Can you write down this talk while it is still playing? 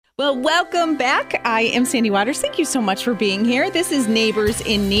Well, welcome back. I am Sandy Waters. Thank you so much for being here. This is Neighbors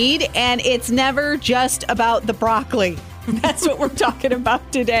in Need, and it's never just about the broccoli. That's what we're talking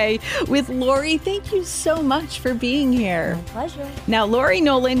about today with Lori. Thank you so much for being here. My pleasure. Now, Lori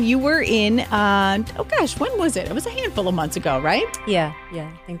Nolan, you were in, when was it? It was a handful of months ago, right? Yeah.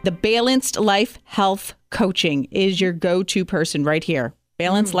 The Balanced Life Health Coaching is your go-to person right here.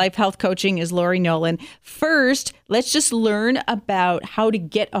 Balanced Life Health Coaching is Lori Nolan. First, let's just learn about how to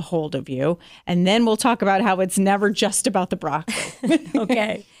get a hold of you, and then we'll talk about how it's never just about the broccoli.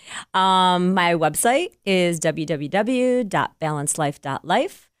 Okay. My website is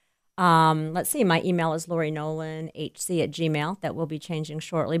www.balancedlife.life. Let's see. My email is LoriNolanHC@gmail. That will be changing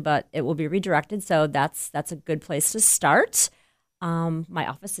shortly, but it will be redirected, so that's a good place to start. My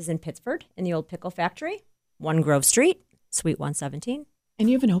office is in Pittsford in the old pickle factory, 1 Grove Street, Suite 117. And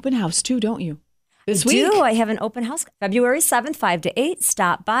you have an open house too, don't you? This week? I do. I have an open house February 7th, 5 to 8.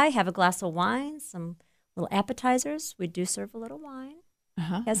 Stop by, have a glass of wine, some little appetizers. We do serve a little wine.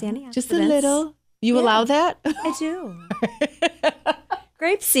 Has antioxidants. Just a little. You allow that? I do.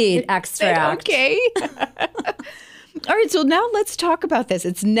 Grapeseed extract. Okay. All right, so now let's talk about this.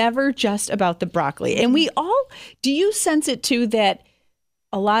 It's never just about the broccoli. And do you sense it too that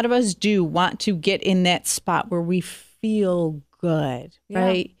a lot of us do want to get in that spot where we feel good,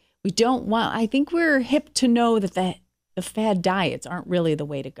 right? We don't want, I think we're hip to know that the fad diets aren't really the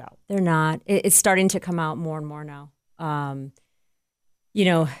way to go. They're not. It's starting to come out more and more now. The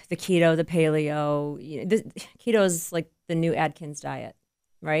keto, the paleo, the keto is like the new Atkins diet,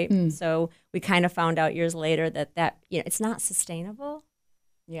 right? So we kind of found out years later that it's not sustainable.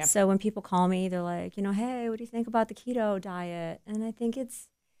 Yeah. So when people call me, they're like, hey, what do you think about the keto diet? And I think it's,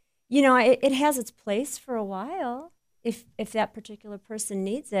 it has its place for a while if that particular person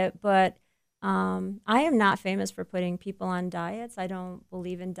needs it. But I am not famous for putting people on diets. I don't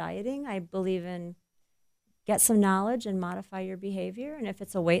believe in dieting. I believe in get some knowledge and modify your behavior. And if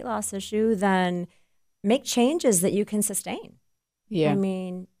it's a weight loss issue, then make changes that you can sustain. Yeah. I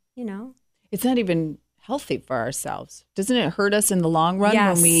mean, It's not even healthy for ourselves. Doesn't it hurt us in the long run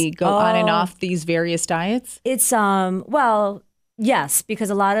Yes. when we go on and off these various diets? It's, yes,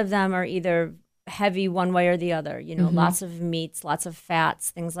 because a lot of them are either heavy one way or the other, lots of meats, lots of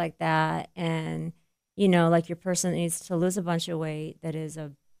fats, things like that. And, like your person that needs to lose a bunch of weight that is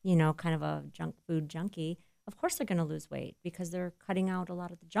a, kind of a junk food junkie, of course they're going to lose weight because they're cutting out a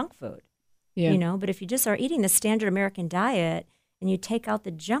lot of the junk food, but if you just are eating the standard American diet and you take out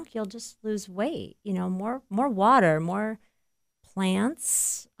the junk, you'll just lose weight, more water, more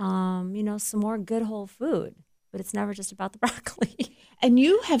plants, some more good whole food, but it's never just about the broccoli. And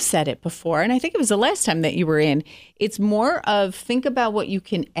you have said it before, and I think it was the last time that you were in, it's more of think about what you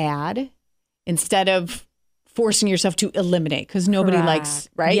can add instead of forcing yourself to eliminate, because nobody likes,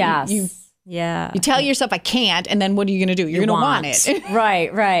 right? Yes. You tell yourself, I can't, and then what are you going to do? You're going to want it.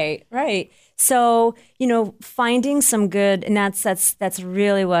 Right. So, finding some good, and that's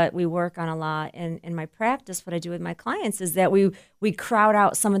really what we work on a lot. And in my practice, what I do with my clients is that we crowd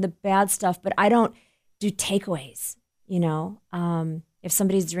out some of the bad stuff, but I don't do takeaways, If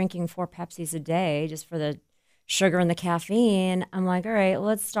somebody's drinking 4 Pepsis a day just for the sugar and the caffeine, I'm like, all right,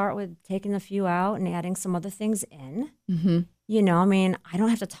 let's start with taking a few out and adding some other things in. I don't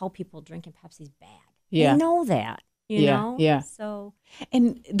have to tell people drinking Pepsi's bad. Yeah. They know that, know? Yeah. So,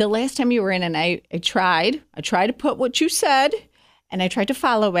 and the last time you were in, and I tried to put what you said, and I tried to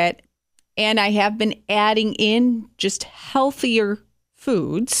follow it, and I have been adding in just healthier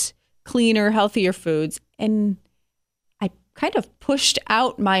foods, cleaner, healthier foods, and I kind of pushed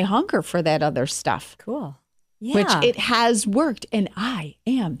out my hunger for that other stuff. Cool. Yeah. Which it has worked, and I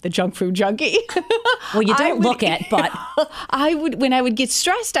am the junk food junkie. Well, you don't look it, but when I would get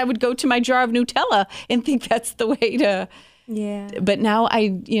stressed, I would go to my jar of Nutella and think that's the way to. Yeah. But now I,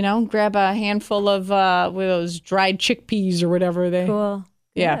 grab a handful of those dried chickpeas or whatever they. Cool.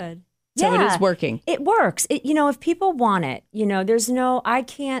 Yeah. Good. So it is working. It works. If people want it, I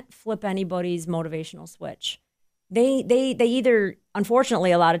can't flip anybody's motivational switch. They either,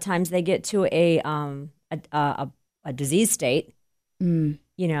 unfortunately, a lot of times they get to a disease state,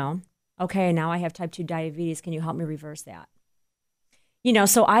 okay, now I have type 2 diabetes. Can you help me reverse that?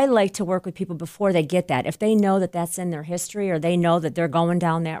 So I like to work with people before they get that. If they know that that's in their history, or they know that they're going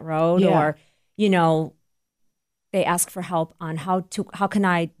down that road, or, they ask for help on how can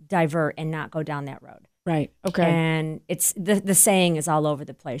I divert and not go down that road. Right. Okay. And it's the saying is all over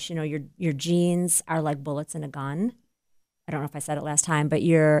the place. Your genes are like bullets in a gun. I don't know if I said it last time, but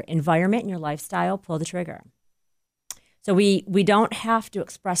your environment and your lifestyle pull the trigger. So we don't have to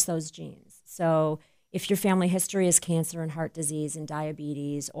express those genes. So, if your family history is cancer and heart disease and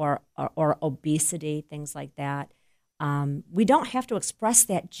diabetes or obesity, things like that, we don't have to express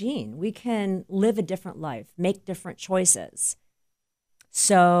that gene. We can live a different life, make different choices.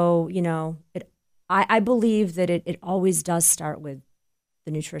 So, I believe that it always does start with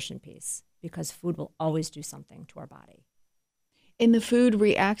the nutrition piece, because food will always do something to our body. And the food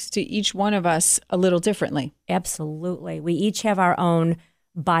reacts to each one of us a little differently. Absolutely. We each have our own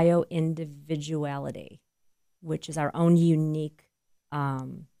bio-individuality, which is our own unique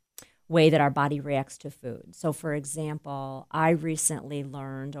way that our body reacts to food. So, for example, I recently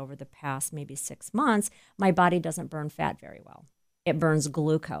learned over the past maybe 6 months, my body doesn't burn fat very well. It burns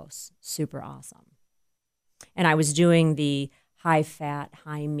glucose. Super awesome. And I was doing the high fat,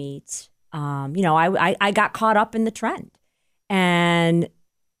 high meat. I got caught up in the trend and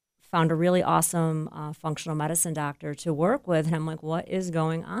found a really awesome functional medicine doctor to work with. And I'm like, what is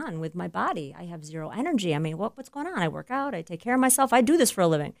going on with my body? I have zero energy. I mean, what's going on? I work out. I take care of myself. I do this for a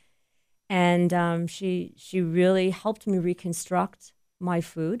living. And she really helped me reconstruct my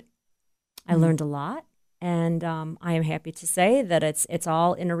food. I learned a lot. And I am happy to say that it's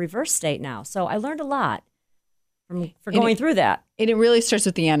all in a reverse state now. So I learned a lot for going through that. And it really starts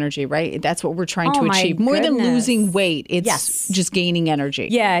with the energy, right? That's what we're trying to achieve. More than losing weight, it's just gaining energy.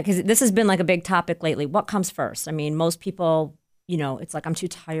 Yeah, because this has been like a big topic lately. What comes first? I mean, most people, it's like, I'm too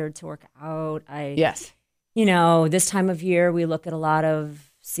tired to work out. Yes. This time of year, we look at a lot of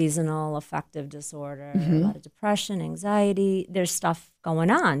seasonal affective disorder, a lot of depression, anxiety. There's stuff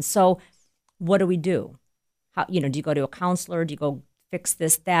going on. So what do we do? How, do you go to a counselor? Do you go fix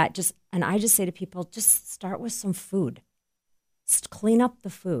this, that? And I just say to people, just start with some food. Just clean up the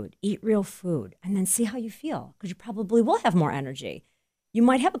food, eat real food, and then see how you feel, because you probably will have more energy. You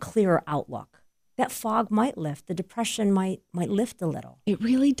might have a clearer outlook. That fog might lift. The depression might lift a little. It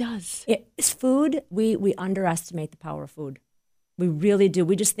really does. It's food. We underestimate the power of food. We really do.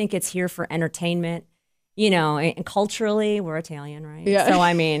 We just think it's here for entertainment. And culturally, we're Italian, right? Yeah. So,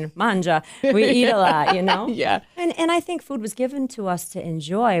 I mean, mangia, we eat a lot, Yeah. And I think food was given to us to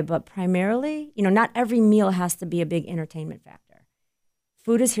enjoy, but primarily, not every meal has to be a big entertainment factor.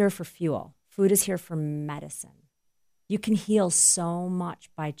 Food is here for fuel. Food is here for medicine. You can heal so much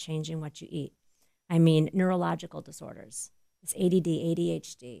by changing what you eat. I mean, neurological disorders, it's ADD,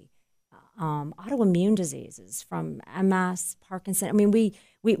 ADHD, autoimmune diseases from MS, Parkinson. I mean, we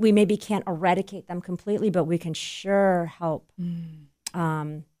maybe can't eradicate them completely, but we can sure help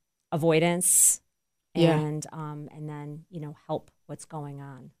avoidance and then, help what's going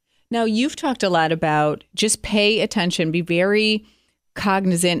on. Now, you've talked a lot about just pay attention, be very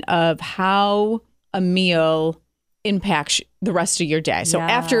cognizant of how a meal impacts the rest of your day. So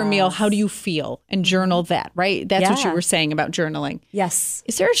after a meal, how do you feel? And journal that, right? That's what you were saying about journaling. Yes.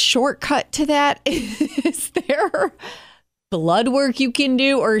 Is there a shortcut to that? Is there blood work you can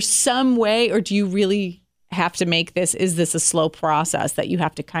do or some way? Or do you really have to make this? Is this a slow process that you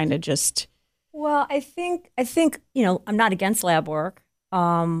have to kind of just... Well, I think I'm not against lab work.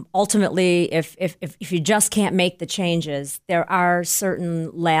 Ultimately, if you just can't make the changes, there are certain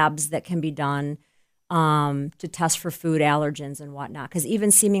labs that can be done to test for food allergens and whatnot. Because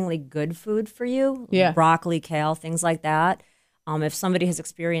even seemingly good food for you, broccoli, kale, things like that, if somebody has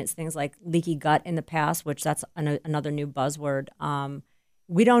experienced things like leaky gut in the past, which that's another new buzzword,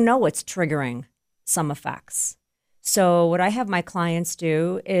 we don't know what's triggering some effects. So what I have my clients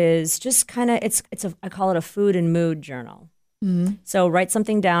do is just kind of, I call it a food and mood journal. Mm-hmm. So write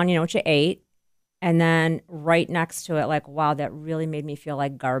something down, what you ate, and then right next to it, like, wow, that really made me feel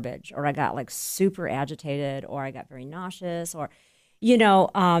like garbage, or I got like super agitated, or I got very nauseous, or,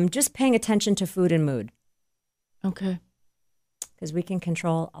 just paying attention to food and mood. Okay. Because we can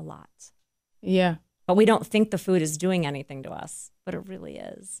control a lot. Yeah. But we don't think the food is doing anything to us, but it really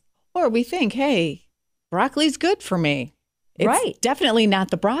is. Or we think, hey, broccoli's good for me. It's right. Definitely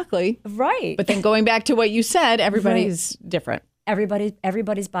not the broccoli. Right. But then going back to what you said, everybody's different. Everybody's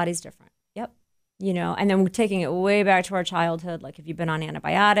body's different. Yep. And then we're taking it way back to our childhood. Like if you've been on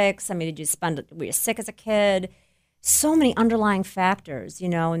antibiotics, were you sick as a kid? So many underlying factors,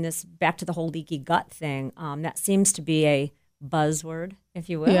 and this back to the whole leaky gut thing. That seems to be a buzzword, if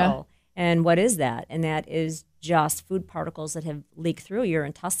you will. Yeah. And what is that? And that is just food particles that have leaked through your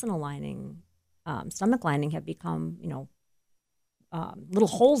intestinal lining, stomach lining have become, little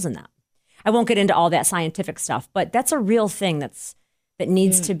holes in that. I won't get into all that scientific stuff, but that's a real thing that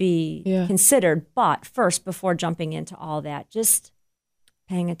needs to be considered. But first, before jumping into all that, just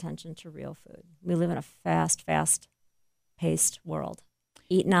paying attention to real food. We live in a fast-paced world.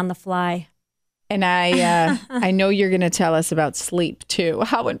 Eating on the fly. And I know you're going to tell us about sleep too,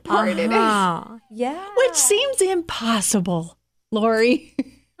 how important it is. Yeah. Which seems impossible, Lori.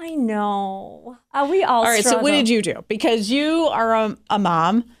 I know. We all right, struggle. so what did you do? Because you are a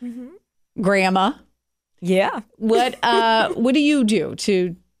mom, grandma. Yeah. What do you do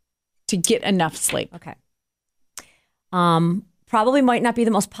to get enough sleep? Okay. Probably might not be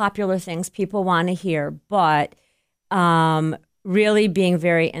the most popular things people want to hear, but really being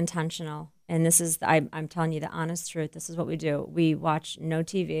very intentional. And this is, I'm telling you the honest truth. This is what we do. We watch no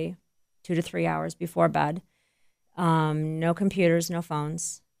TV 2 to 3 hours before bed. No computers, no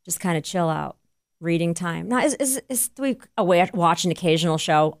phones. Just kind of chill out. Reading time. Now, is we watch an occasional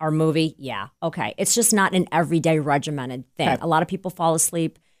show or movie? Yeah. Okay. It's just not an everyday regimented thing. Okay. A lot of people fall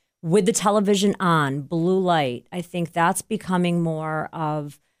asleep with the television on, blue light. I think that's becoming more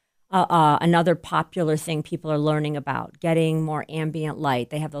of another popular thing people are learning about, getting more ambient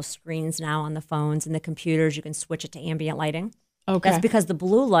light. They have those screens now on the phones and the computers. You can switch it to ambient lighting. Okay. That's because the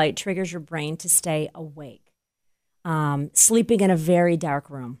blue light triggers your brain to stay awake. Sleeping in a very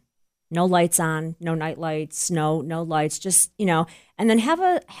dark room. No lights on, no night lights, no lights, just, and then have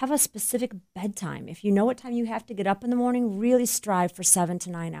a specific bedtime. If you know what time you have to get up in the morning, really strive for 7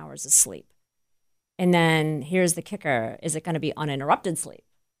 to 9 hours of sleep. And then here's the kicker. Is it going to be uninterrupted sleep?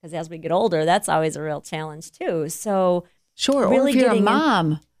 Because as we get older, that's always a real challenge too. So sure, really or if you're a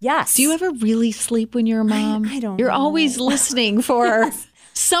mom. Yes. Do you ever really sleep when you're a mom? I don't You're know. always listening for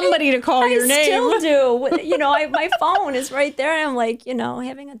somebody to call your name. I still do. My phone is right there. And I'm like,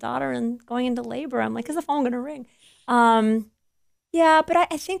 having a daughter and going into labor, I'm like, is the phone going to ring? Yeah, but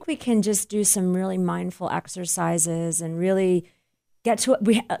I think we can just do some really mindful exercises and really get to it.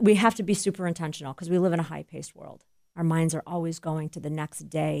 We have to be super intentional because we live in a high-paced world. Our minds are always going to the next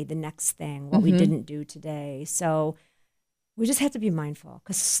day, the next thing, what we didn't do today. So we just have to be mindful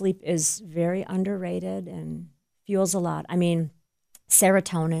because sleep is very underrated and fuels a lot. I mean,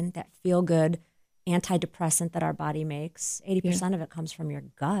 serotonin, that feel-good antidepressant that our body makes, 80% of it comes from your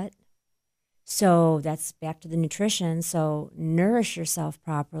gut. So that's back to the nutrition. So nourish yourself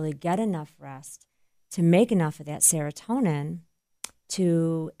properly, get enough rest to make enough of that serotonin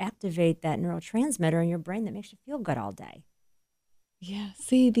to activate that neurotransmitter in your brain that makes you feel good all day. Yeah,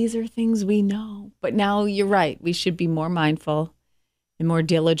 see, these are things we know. But now you're right. We should be more mindful and more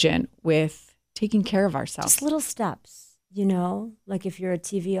diligent with taking care of ourselves. Just little steps, like if you're a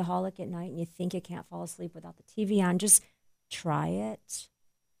TV-aholic at night and you think you can't fall asleep without the TV on, just try it.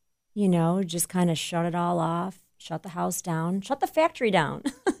 Just kind of shut it all off, shut the house down, shut the factory down.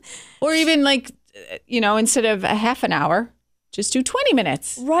 Or even instead of a half an hour, just do 20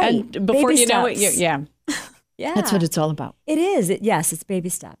 minutes. Right. And before baby you know steps. it, yeah. Yeah. That's what it's all about. It is. Yes, it's baby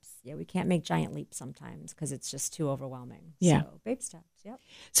steps. Yeah, we can't make giant leaps sometimes because it's just too overwhelming. Yeah. So baby steps, yep.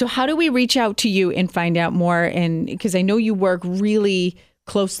 So how do we reach out to you and find out more? And because I know you work really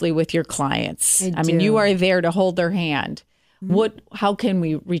closely with your clients. I mean, you are there to hold their hand. How can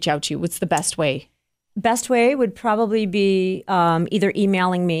we reach out to you? What's the best way? Best way would probably be either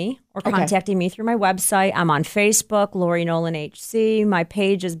emailing me or contacting me through my website. I'm on Facebook, Lori Nolan HC. My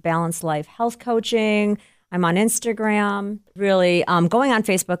page is Balanced Life Health Coaching. I'm on Instagram. Really, going on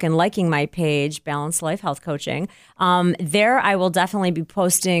Facebook and liking my page, Balanced Life Health Coaching. There, I will definitely be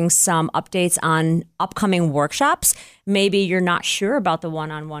posting some updates on upcoming workshops. Maybe you're not sure about the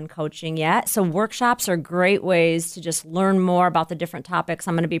one-on-one coaching yet. So workshops are great ways to just learn more about the different topics.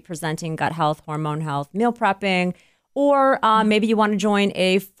 I'm going to be presenting gut health, hormone health, meal prepping, or maybe you want to join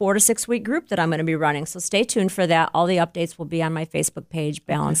a 4 to 6 week group that I'm going to be running. So stay tuned for that. All the updates will be on my Facebook page,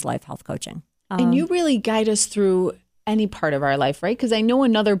 Balanced Life Health Coaching. And you really guide us through any part of our life, right? Because I know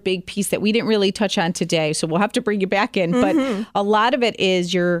another big piece that we didn't really touch on today, so we'll have to bring you back in. But a lot of it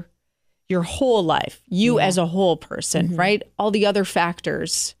is your whole life, you as a whole person, right? All the other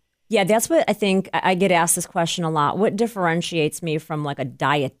factors. Yeah, that's what I think. I get asked this question a lot. What differentiates me from like a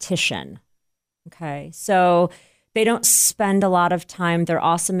dietitian? Okay, so they don't spend a lot of time. They're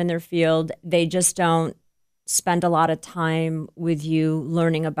awesome in their field. They just don't spend a lot of time with you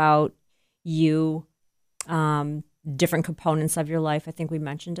learning about you, different components of your life. I think we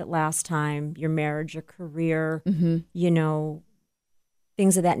mentioned it last time, your marriage, your career,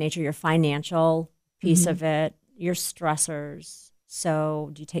 things of that nature, your financial piece of it, your stressors.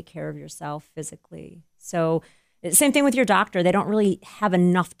 So do you take care of yourself physically? So same thing with your doctor. They don't really have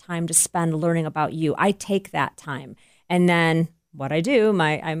enough time to spend learning about you. I take that time. And then what I do,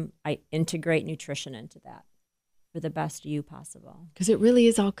 I integrate nutrition into that for the best you possible. Because it really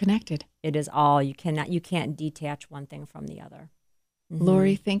is all connected. It is all. You can't detach one thing from the other.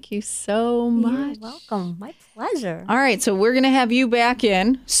 Lori, thank you so much. You're welcome. My pleasure. All right, so we're going to have you back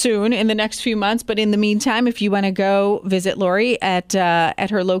in soon in the next few months. But in the meantime, if you want to go visit Lori at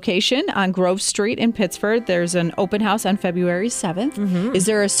her location on Grove Street in Pittsford, there's an open house on February 7th. Is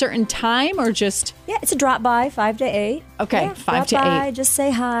there a certain time or just? Yeah, it's a drop by, 5 to 8. Okay, yeah, 5 to 8. By, just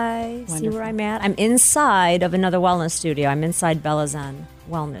say hi, see where I'm at. I'm inside of another wellness studio. I'm inside Bella Zen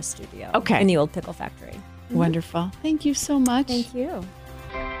Wellness Studio. Okay. In the old pickle factory. Wonderful. Thank you so much. Thank you.